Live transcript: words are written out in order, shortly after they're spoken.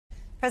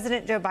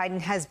President Joe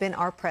Biden has been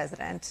our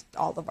president,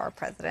 all of our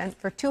president,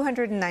 for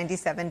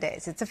 297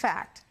 days. It's a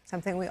fact,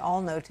 something we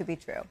all know to be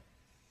true.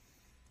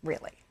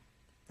 Really.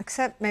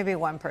 Except maybe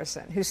one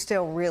person who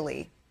still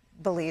really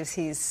believes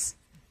he's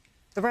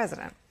the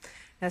president.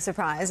 No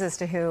surprise as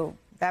to who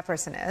that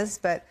person is,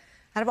 but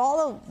out of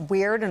all the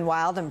weird and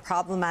wild and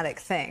problematic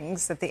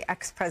things that the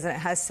ex-president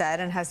has said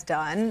and has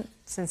done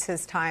since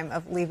his time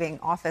of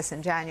leaving office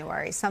in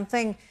January,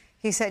 something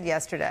he said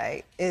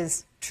yesterday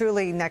is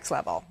truly next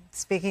level,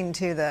 speaking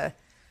to the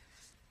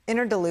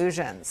inner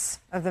delusions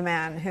of the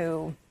man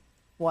who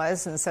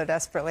was and so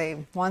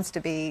desperately wants to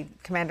be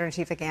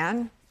commander-in-chief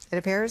again, it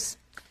appears.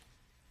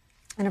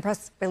 In a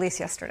press release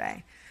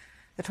yesterday,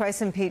 the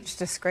twice-impeached,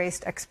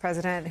 disgraced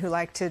ex-president who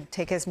liked to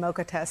take his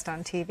mocha test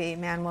on TV,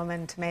 man,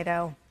 woman,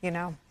 tomato, you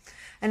know,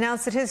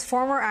 announced that his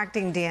former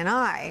acting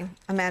DNI,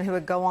 a man who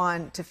would go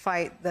on to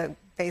fight the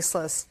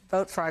baseless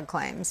vote fraud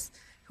claims,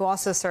 who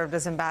also served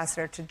as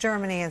ambassador to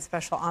Germany and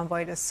special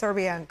envoy to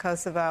Serbia and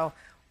Kosovo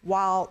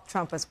while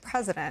Trump was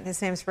president.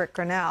 His name's Rick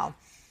Grenell.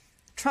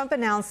 Trump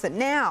announced that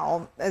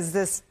now, as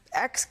this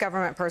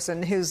ex-government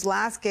person whose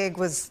last gig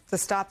was the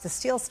Stop the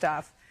Steal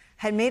stuff,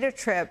 had made a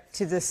trip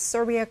to the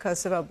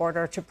Serbia-Kosovo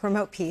border to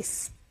promote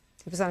peace.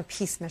 He was on a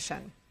peace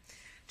mission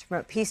to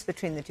promote peace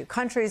between the two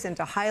countries and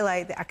to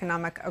highlight the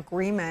economic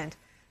agreement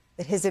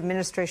that his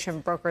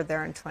administration brokered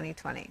there in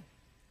 2020.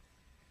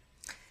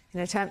 An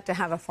attempt to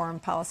have a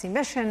foreign policy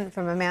mission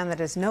from a man that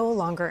is no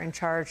longer in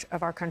charge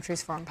of our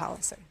country's foreign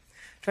policy.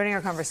 Joining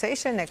our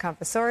conversation, Nick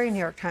Confessore, New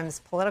York Times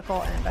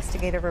political and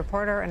investigative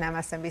reporter and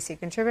MSNBC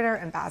contributor,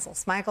 and Basil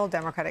Smikle,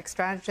 Democratic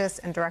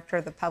strategist and director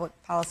of the public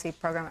policy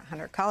program at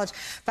Hunter College.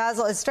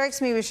 Basil, it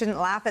strikes me we shouldn't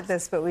laugh at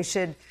this, but we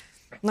should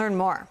learn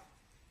more.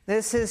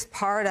 This is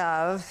part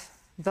of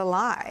the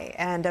lie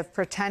and of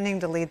pretending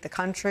to lead the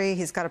country.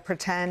 He's got to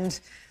pretend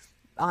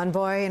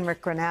envoy and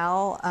Rick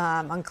Grenell,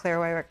 unclear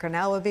why Rick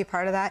Grenell would be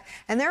part of that.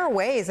 And there are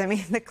ways, I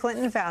mean, the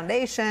Clinton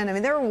Foundation, I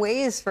mean, there are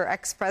ways for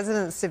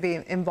ex-presidents to be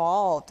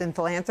involved in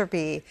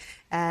philanthropy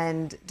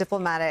and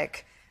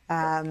diplomatic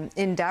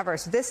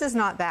endeavors. This is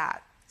not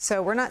that.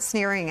 So we're not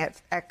sneering at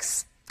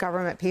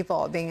ex-government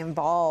people being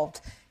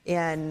involved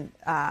in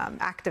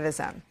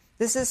activism.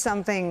 This is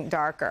something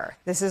darker.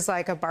 This is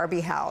like a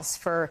Barbie house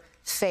for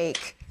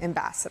fake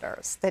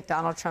ambassadors that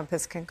Donald Trump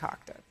has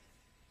concocted.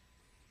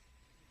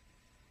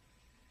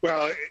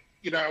 Well,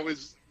 you know, I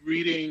was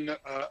reading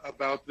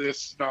about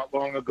this not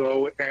long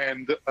ago,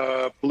 and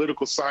a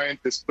political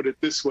scientist put it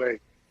this way,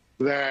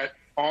 that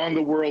on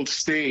the world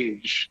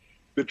stage,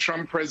 the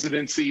Trump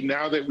presidency,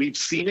 now that we've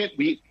seen it,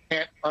 we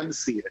can't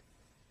unsee it.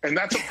 And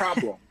that's a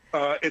problem.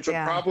 It's a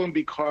problem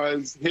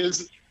because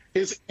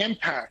his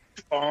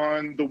impact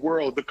on the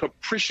world, the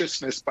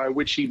capriciousness by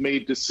which he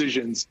made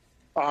decisions,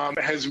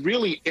 has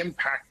really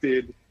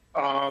impacted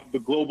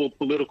the global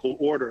political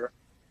order.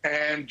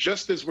 And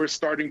just as we're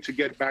starting to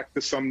get back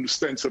to some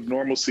sense of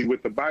normalcy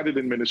with the Biden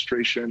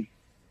administration,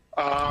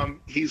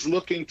 he's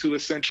looking to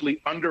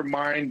essentially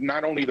undermine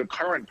not only the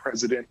current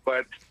president,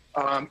 but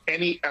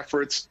any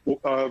efforts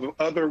of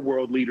other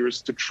world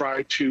leaders to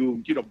try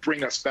to, you know,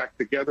 bring us back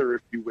together,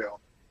 if you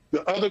will.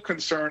 The other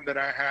concern that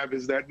I have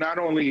is that not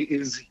only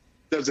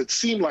does it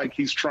seem like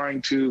he's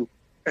trying to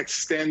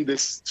extend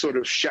this sort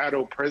of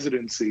shadow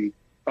presidency,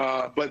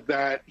 but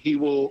that he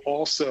will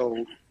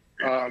also,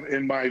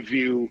 in my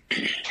view,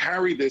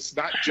 carry this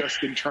not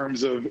just in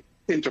terms of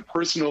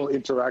interpersonal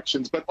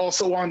interactions, but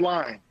also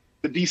online.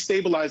 The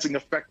destabilizing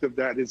effect of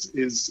that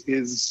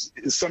is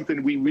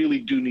something we really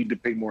do need to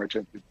pay more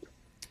attention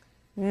to.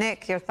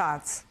 Nick, your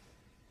thoughts?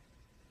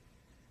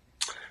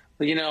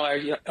 Well, you know,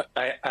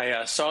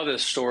 I saw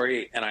this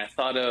story and I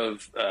thought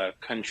of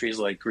countries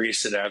like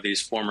Greece that have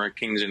these former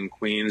kings and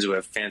queens who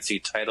have fancy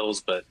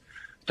titles, but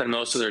spend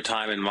most of their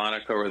time in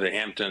Monaco or the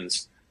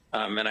Hamptons.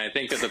 And I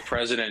think that the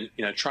president,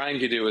 you know, trying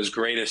to do his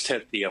greatest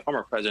hit, the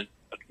former president,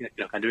 you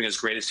know, kind of doing his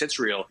greatest hits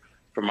reel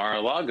from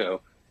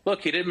Mar-a-Lago.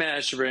 Look, he did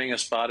manage to bring a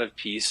spot of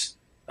peace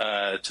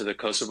to the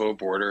Kosovo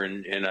border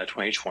in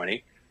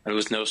 2020. It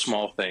was no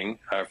small thing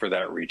for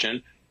that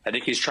region. I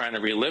think he's trying to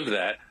relive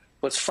that.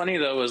 What's funny,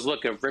 though, is,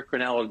 look, if Rick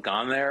Grenell had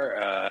gone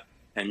there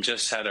and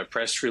just had a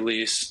press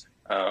release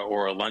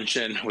or a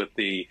luncheon with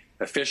the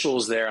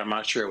officials there, I'm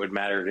not sure it would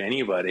matter to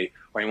anybody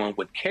or anyone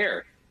would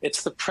care.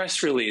 It's the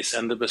press release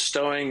and the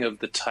bestowing of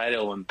the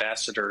title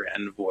ambassador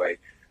envoy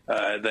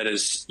that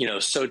is, you know,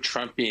 so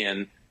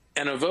Trumpian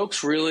and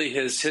evokes really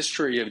his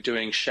history of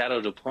doing shadow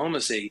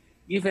diplomacy,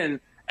 even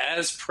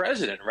as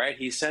president, right?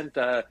 He sent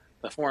the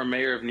former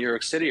mayor of New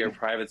York City, a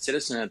private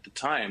citizen at the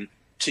time,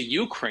 to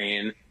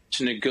Ukraine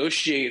to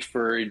negotiate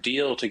for a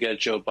deal to get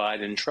Joe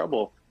Biden in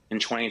trouble in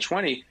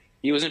 2020.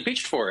 He was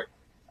impeached for it.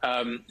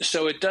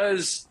 So it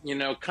does, you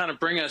know, kind of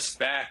bring us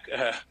back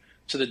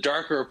to the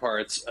darker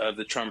parts of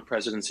the Trump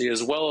presidency,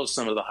 as well as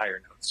some of the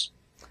higher notes.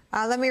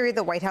 Let me read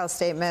the White House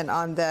statement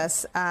on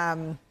this.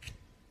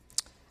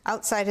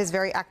 Outside his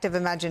very active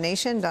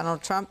imagination,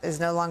 Donald Trump is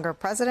no longer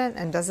president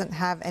and doesn't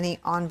have any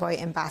envoy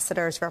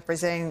ambassadors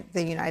representing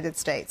the United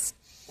States.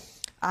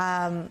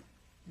 Basil,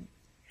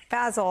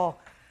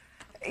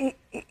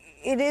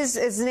 it is,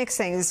 as Nick's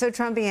saying, it's so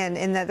Trumpian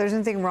in that there's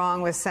nothing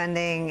wrong with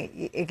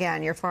sending,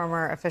 again, your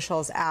former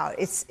officials out.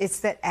 It's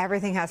that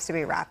everything has to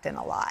be wrapped in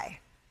a lie.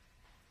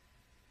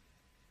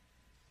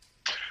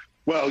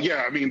 Well,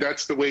 yeah, I mean,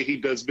 that's the way he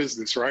does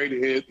business, right?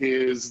 It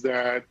is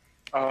that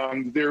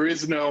there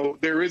is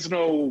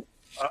no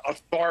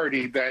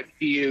authority that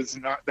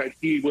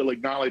he will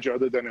acknowledge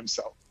other than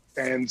himself.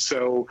 And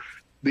so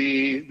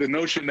the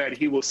notion that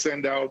he will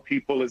send out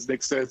people, as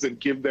Nick says, and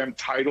give them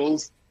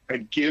titles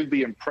and give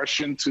the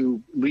impression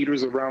to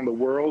leaders around the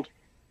world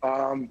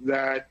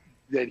that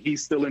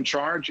he's still in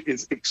charge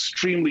is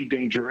extremely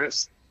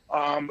dangerous.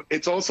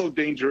 It's also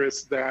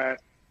dangerous that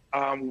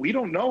we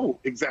don't know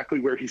exactly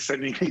where he's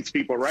sending these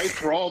people, right?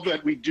 For all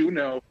that we do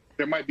know,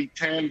 there might be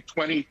 10,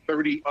 20,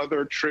 30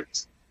 other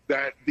trips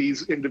that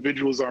these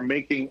individuals are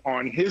making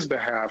on his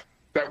behalf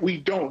that we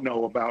don't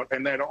know about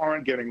and that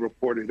aren't getting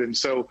reported. And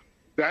so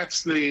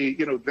that's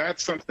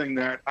that's something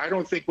that I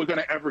don't think we're going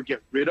to ever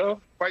get rid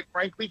of, quite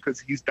frankly,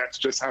 because that's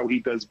just how he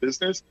does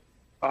business.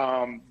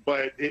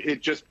 But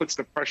it just puts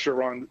the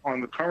pressure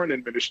on the current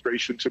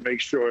administration to make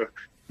sure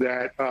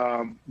that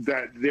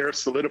that they're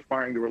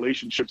solidifying the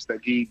relationships that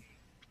he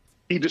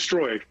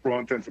destroyed for all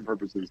intents and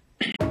purposes.